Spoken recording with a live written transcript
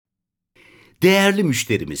Değerli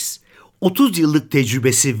müşterimiz, 30 yıllık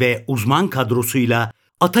tecrübesi ve uzman kadrosuyla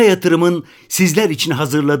Ata Yatırım'ın sizler için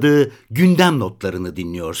hazırladığı gündem notlarını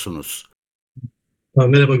dinliyorsunuz.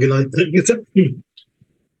 Merhaba, günaydın.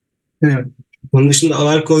 Evet. Onun dışında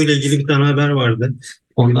Alarko ile ilgili bir tane haber vardı.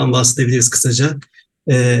 Ondan bahsedebiliriz kısaca.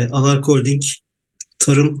 Alarko Holding,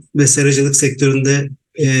 tarım ve seracılık sektöründe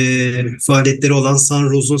faaliyetleri olan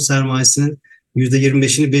Sunrose'un sermayesinin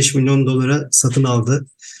 %25'ini 5 milyon dolara satın aldı.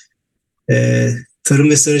 Tarım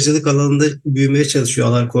ve seracılık alanında büyümeye çalışıyor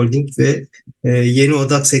Alarko Holding ve yeni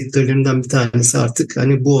odak sektörlerinden bir tanesi artık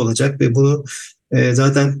hani bu olacak ve bunu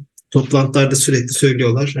zaten toplantılarda sürekli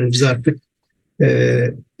söylüyorlar. Hani biz artık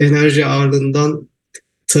enerji ağırlığından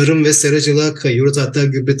tarım ve seracılığa kayıyoruz. Hatta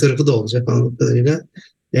gübre tarafı da olacak anladığım kadarıyla.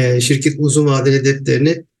 Şirket uzun vadeli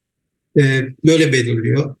hedeflerini böyle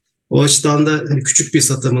belirliyor. O açıdan da hani küçük bir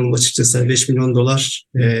satımın açıkçası 5 milyon dolar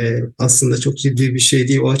aslında çok ciddi bir şey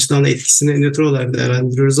değil. O açıdan da etkisini nötr olarak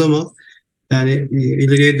değerlendiriyoruz ama yani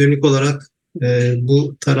ileriye dönük olarak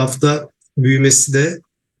bu tarafta büyümesi de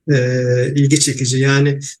ilgi çekici.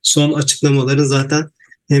 Yani son açıklamaların zaten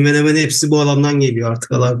hemen hemen hepsi bu alandan geliyor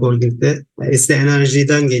artık Alarko Holding'de. Eski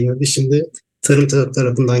enerjiden geliyordu. Şimdi tarım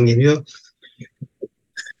tarafından geliyor.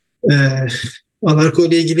 Alarko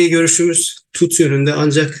ile ilgili görüşümüz tut yönünde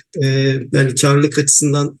ancak yani karlılık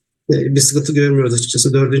açısından bir sıkıntı görmüyoruz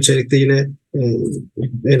açıkçası. Dördüncü çeyrekte yine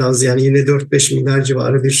en az yani yine 4-5 milyar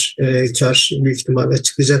civarı bir kar büyük ihtimalle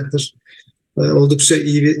çıkacaktır. Oldukça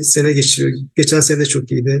iyi bir sene geçiriyor. Geçen sene de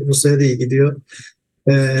çok iyiydi. Bu sene de iyi gidiyor.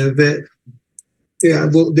 Ve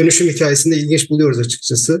yani bu dönüşüm hikayesinde ilginç buluyoruz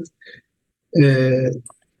açıkçası.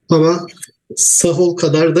 Ama Sahol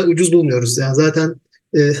kadar da ucuz bulmuyoruz. Yani zaten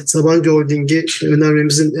Sabancı Holding'i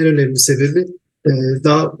önermemizin en önemli sebebi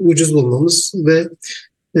daha ucuz bulmamız ve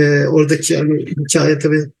oradaki yani hikaye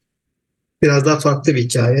tabii biraz daha farklı bir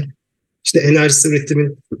hikaye. İşte enerjisi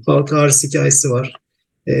üretimin halka arz hikayesi var.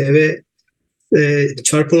 Ve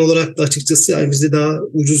çarpan olarak da açıkçası yani bize daha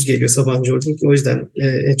ucuz geliyor Sabancı Holding. O yüzden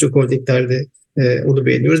en çok holdinglerde onu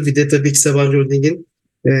beğeniyoruz. Bir de tabii ki Sabancı Holding'in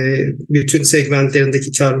bütün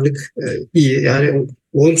segmentlerindeki karlılık iyi. Yani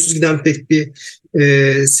olumsuz giden pek bir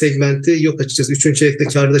segmenti yok açıkçası. Üçüncü çeyrekte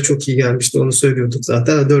karı da çok iyi gelmişti. Onu söylüyorduk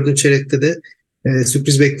zaten. Dördüncü çeyrekte de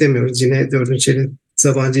sürpriz beklemiyoruz. Yine dördüncü çeyrek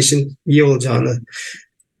Sabancı için iyi olacağını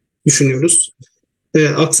düşünüyoruz.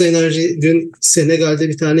 Aksa Enerji dün Senegal'de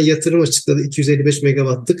bir tane yatırım açıkladı. 255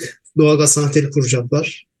 megawattlık doğalgaz santrali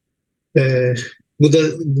kuracaklar. Bu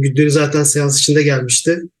da dün zaten seans içinde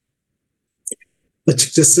gelmişti.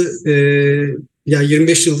 Açıkçası yani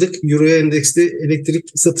 25 yıllık Euro'ya endeksli elektrik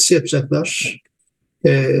satışı yapacaklar.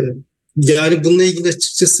 Yani bununla ilgili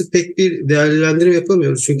açıkçası pek bir değerlendirme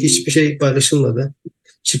yapamıyoruz. Çünkü hiçbir şey paylaşılmadı.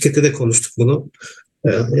 Şirkette de konuştuk bunu.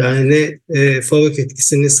 Yani ne fabrik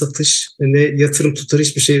etkisi, ne satış, ne yatırım tutarı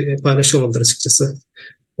hiçbir şey paylaşamadılar açıkçası.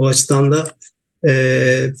 O açıdan da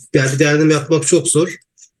yani bir değerlendirme yapmak çok zor.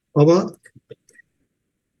 Ama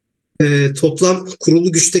toplam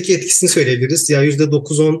kurulu güçteki etkisini söyleyebiliriz. Yani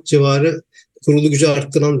 %9-10 civarı kurulu gücü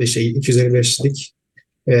arttıran bir şey. 255'lik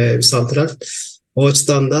bir santral. O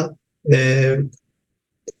açıdan da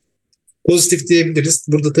pozitif diyebiliriz.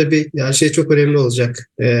 Burada tabii yani şey çok önemli olacak.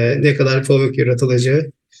 Ne kadar fabrik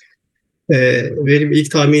yaratılacağı. Benim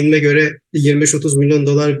ilk tahminime göre 25-30 milyon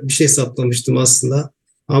dolar bir şey hesaplamıştım aslında.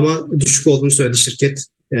 Ama düşük olduğunu söyledi şirket.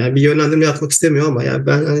 Yani bir yönlendirme yapmak istemiyor ama yani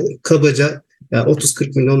ben hani kabaca yani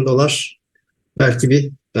 30-40 milyon dolar belki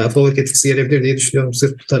bir fabrik etkisi gelebilir diye düşünüyorum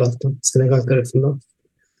sırf bu taraftan, Senegal tarafından.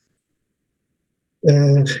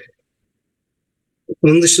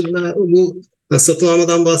 Onun dışında bu satın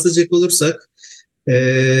almadan bahsedecek olursak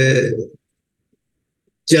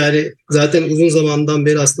yani zaten uzun zamandan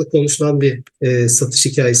beri aslında konuşulan bir satış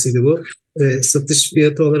hikayesiydi bu. Satış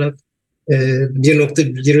fiyatı olarak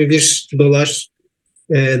 1.21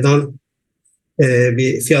 dolardan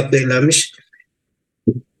bir fiyat belirlenmiş.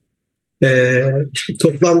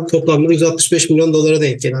 Toplamda 165 milyon dolara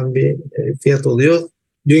denk gelen bir fiyat oluyor.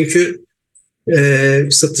 Dünkü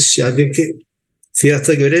satış yani dünkü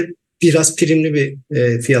fiyata göre biraz primli bir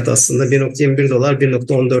fiyat aslında. 1.21 dolar,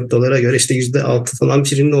 1.14 dolara göre işte %6 falan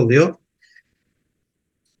primli oluyor.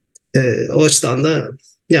 O açıdan da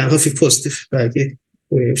yani hafif pozitif belki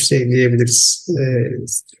şey diyebiliriz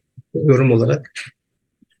yorum olarak.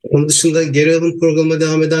 Onun dışında geri alım programına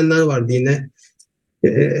devam edenler vardı yine.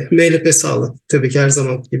 MLP Sağlık tabii ki her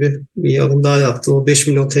zaman gibi bir alım daha yaptı. O 5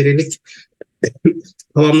 milyon TL'lik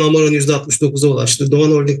tamamlanma oranı %69'a ulaştı.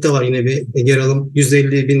 Doğan Holding'de var yine bir geri alım.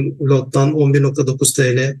 150 bin lottan 11.9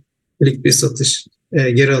 TL'lik bir satış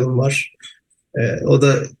geri alım var. O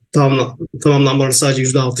da tamamlanma oranı sadece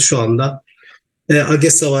 %6 şu anda.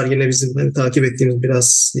 AGESA var yine bizim takip ettiğimiz,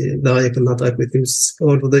 biraz daha yakından takip ettiğimiz.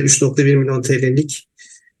 Orada da 3,1 milyon TL'lik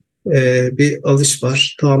bir alış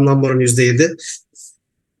var. Tamamlanma oranı %7.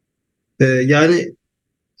 Yani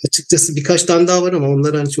açıkçası birkaç tane daha var ama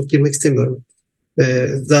onlara hani çok girmek istemiyorum.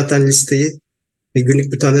 Zaten listeyi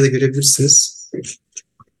günlük bir tane de görebilirsiniz.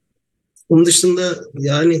 Onun dışında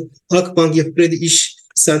yani Akbank, Yapı Kredi, İş,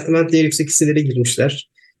 sentiment değeri yüksek hisselere girmişler.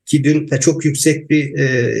 Ki dün çok yüksek bir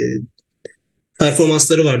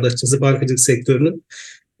performansları vardı açıkçası bankacılık sektörünün.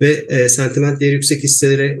 Ve sentiment değeri yüksek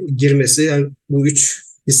hisselere girmesi, yani bu üç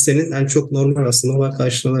hissenin yani çok normal, aslında normal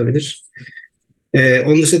karşılanabilir.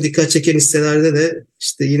 Onun dışında dikkat çeken hisselerde de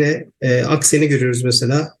işte yine Aksen'i görüyoruz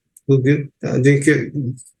mesela. Bugün yani dünkü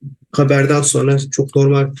haberden sonra çok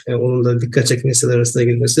normal onun da dikkat çeken hisseler arasına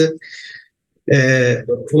girmesi.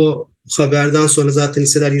 O haberden sonra zaten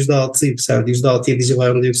hisseler %6 yükseldi. %6-7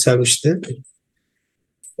 civarında yükselmişti.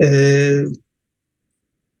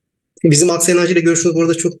 Bizim Aksen ile görüşümüz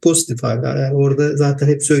burada çok pozitif hala. Yani orada zaten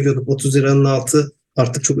hep söylüyorduk, 30 liranın altı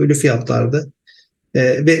artık çok ölü fiyatlardı.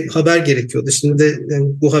 Ve haber gerekiyordu. Şimdi de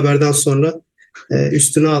yani bu haberden sonra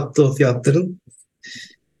üstüne attı o fiyatların.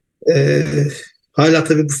 Hala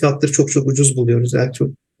tabii bu fiyatları çok çok ucuz buluyoruz. Yani çok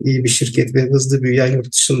iyi bir şirket ve hızlı büyüyen,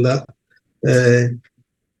 yurt dışında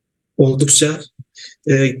oldukça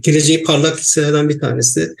geleceği parlak hisselerden bir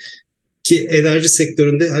tanesi. Ki enerji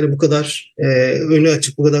sektöründe hani bu kadar önü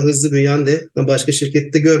açık, bu kadar hızlı büyüyen de başka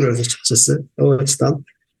şirkette görmüyoruz açıkçası. O açıdan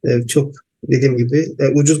çok, dediğim gibi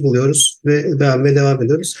ucuz buluyoruz ve beğenmeye devam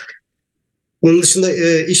ediyoruz. Onun dışında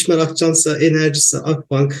İşmer, Akçansa, Enerjisa,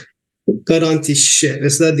 Akbank, Garanti, Şişe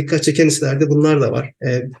mesela dikkat çeken hisselerde bunlar da var.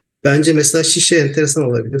 Bence mesela Şişe enteresan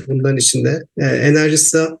olabilir bunların içinde.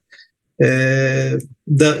 Enerjisa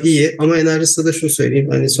da iyi ama Enerjisa da şunu söyleyeyim,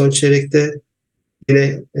 hani son çeyrekte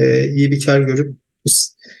yine iyi bir kar görüp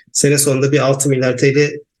sene sonunda bir 6 milyar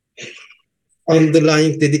TL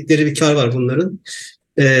underlying dedikleri bir kar var bunların.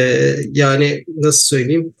 Yani nasıl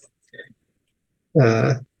söyleyeyim, e,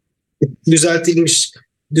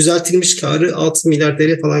 düzeltilmiş karı 6 milyar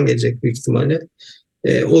TL falan gelecek büyük ihtimalle.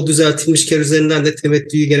 O düzeltilmiş kar üzerinden de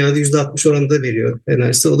temettüyü genelde %60 oranında veriyor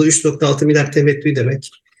enerjisi. O da 3,6 milyar temettü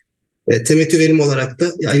demek. Temettü verim olarak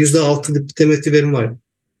da yani %6'lık bir temettü verim var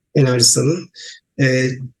Enerjisa'nın.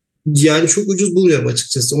 Yani çok ucuz bulmuyorum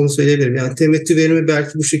açıkçası, onu söyleyebilirim. Yani temettü verimi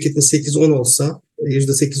belki bu şirketin 8-10 olsa,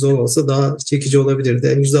 %8-10 olsa daha çekici olabilirdi.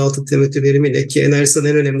 Yani %6 temettü verimiyle, ki Enerjisa'nın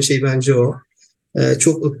en önemli şey bence o.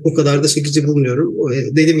 Çok o kadar da çekici bulmuyorum.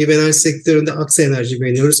 Dediğim gibi enerji sektöründe Aksa Enerji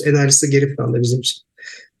beğeniyoruz. Enerjisi geri planda bizim için.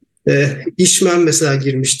 İşmen mesela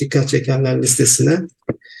girmiş dikkat çekenler listesine.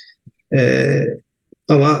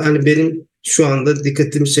 Ama hani benim şu anda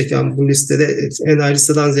dikkatimi çeken bu listede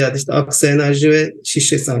Enerjisa'dan ziyade işte Aksa Enerji ve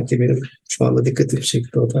Şişe sanki benim şu anda dikkatimi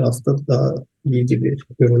çekti, o tarafta daha iyi gibi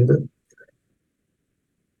göründü.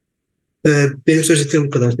 Benim söyleyeceklerim bu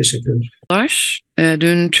kadar. Teşekkür ederim.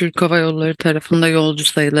 Dün Türk Hava Yolları tarafında yolcu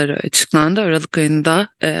sayıları açıklandı. Aralık ayında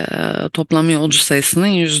toplam yolcu sayısının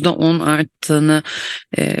 %10 arttığını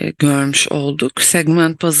görmüş olduk.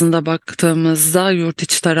 Segment bazında baktığımızda yurt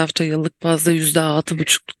içi tarafta yıllık bazda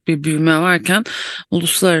 %6,5'luk bir büyüme varken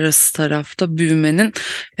uluslararası tarafta büyümenin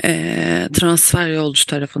transfer yolcu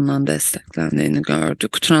tarafından desteklendiğini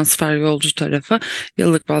gördük. Transfer yolcu tarafı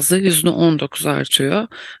yıllık bazda %19 artıyor.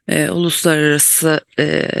 Uluslararası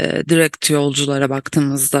direkt yolculara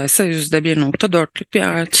baktığımızda ise %1,4'lük bir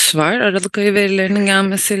artış var. Aralık ayı verilerinin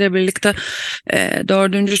gelmesiyle birlikte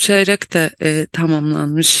dördüncü çeyrek de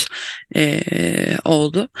tamamlanmış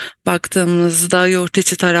oldu. Baktığımızda yurt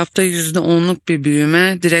içi tarafta %10'luk bir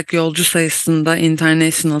büyüme, direkt yolcu sayısında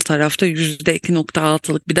international tarafta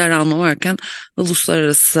 %2,6'lık bir daralma varken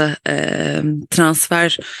uluslararası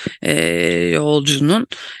transfer yolcunun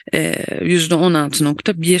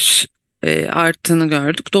 %16,1 arttığını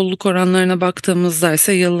gördük. Doluluk oranlarına baktığımızda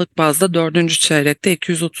ise yıllık bazda dördüncü çeyrekte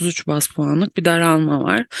 233 baz puanlık bir daralma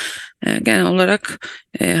var. Genel olarak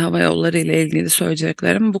hava yolları ile ilgili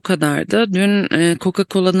söyleyeceklerim bu kadardı. Dün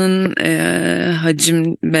Coca-Cola'nın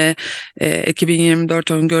hacim ve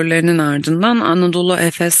 2024 öngörülerinin ardından Anadolu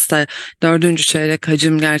Efes'te dördüncü çeyrek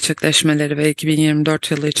hacim gerçekleşmeleri ve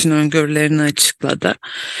 2024 yılı için öngörülerini açıkladı.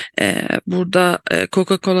 Burada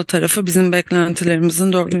Coca-Cola tarafı bizim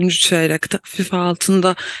beklentilerimizin dördüncü çeyrekte hafif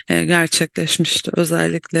altında gerçekleşmişti.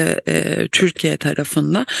 Özellikle Türkiye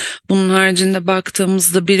tarafında. Bunun haricinde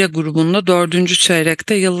baktığımızda bira grubunda dördüncü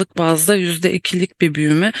çeyrekte yıllık bazda %2'lik bir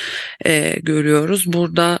büyüme görüyoruz.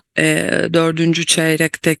 Burada dördüncü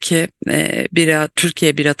çeyrekteki bira,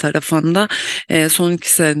 Türkiye bira tarafında son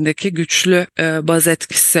 2 senedeki güçlü baz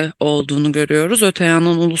etkisi olduğunu görüyoruz. Öte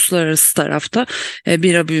yandan uluslararası tarafta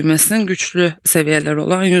bira büyümesinin güçlü seviyeler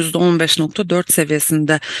olan %15.4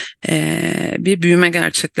 seviyesinde bir büyüme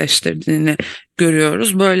gerçekleştirdiğini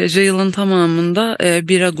görüyoruz. Böylece yılın tamamında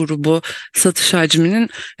bira grubu satış hacminin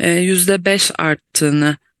 %5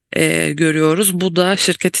 arttığını görüyoruz. Bu da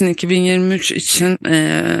şirketin 2023 için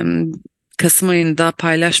Kasım ayında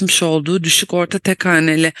paylaşmış olduğu düşük orta tek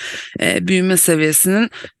haneli büyüme seviyesinin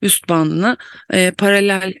üst bandına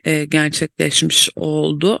paralel gerçekleşmiş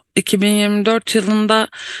oldu. 2024 yılında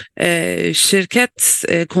şirket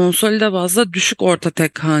konsolide bazda düşük orta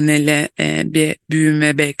tek haneli bir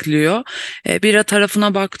büyüme bekliyor. Bira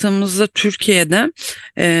tarafına baktığımızda Türkiye'de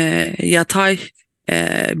yatay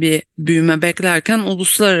bir büyüme beklerken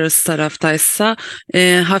uluslararası taraftaysa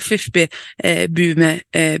hafif bir büyüme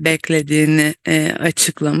beklediğini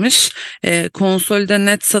açıklamış. Konsolide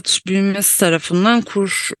net satış büyümesi tarafından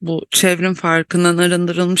kur bu çevrim farkından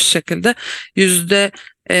arındırılmış şekilde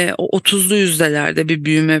 %30'lu yüzdelerde bir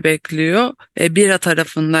büyüme bekliyor. Bira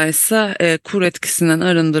tarafındaysa kur etkisinden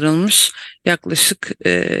arındırılmış yaklaşık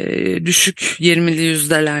düşük 20'li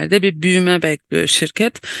yüzdelerde bir büyüme bekliyor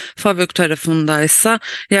şirket. Fabrik tarafındaysa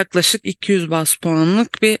yaklaşık 200 baz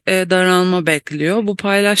puanlık bir daralma bekliyor. Bu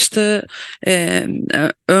paylaştığı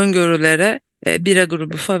öngörülere bira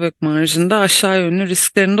grubu fabrik marjında aşağı yönlü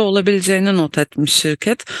risklerinde olabileceğini not etmiş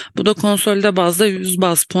şirket. Bu da konsolide bazda 100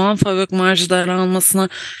 baz puan fabrik marjı daralmasına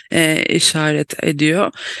işaret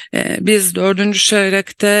ediyor. Biz 4.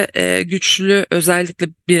 çeyrekte güçlü özellikle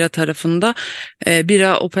bira tarafında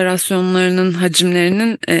bira operasyonlarının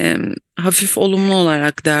hacimlerinin hafif olumlu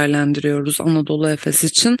olarak değerlendiriyoruz Anadolu Efes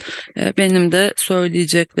için. Benim de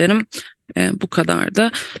söyleyeceklerim bu kadar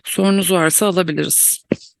da. Sorunuz varsa alabiliriz.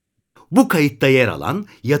 Bu kayıtta yer alan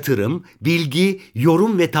yatırım, bilgi,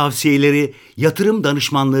 yorum ve tavsiyeleri yatırım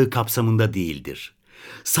danışmanlığı kapsamında değildir.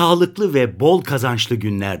 Sağlıklı ve bol kazançlı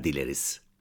günler dileriz.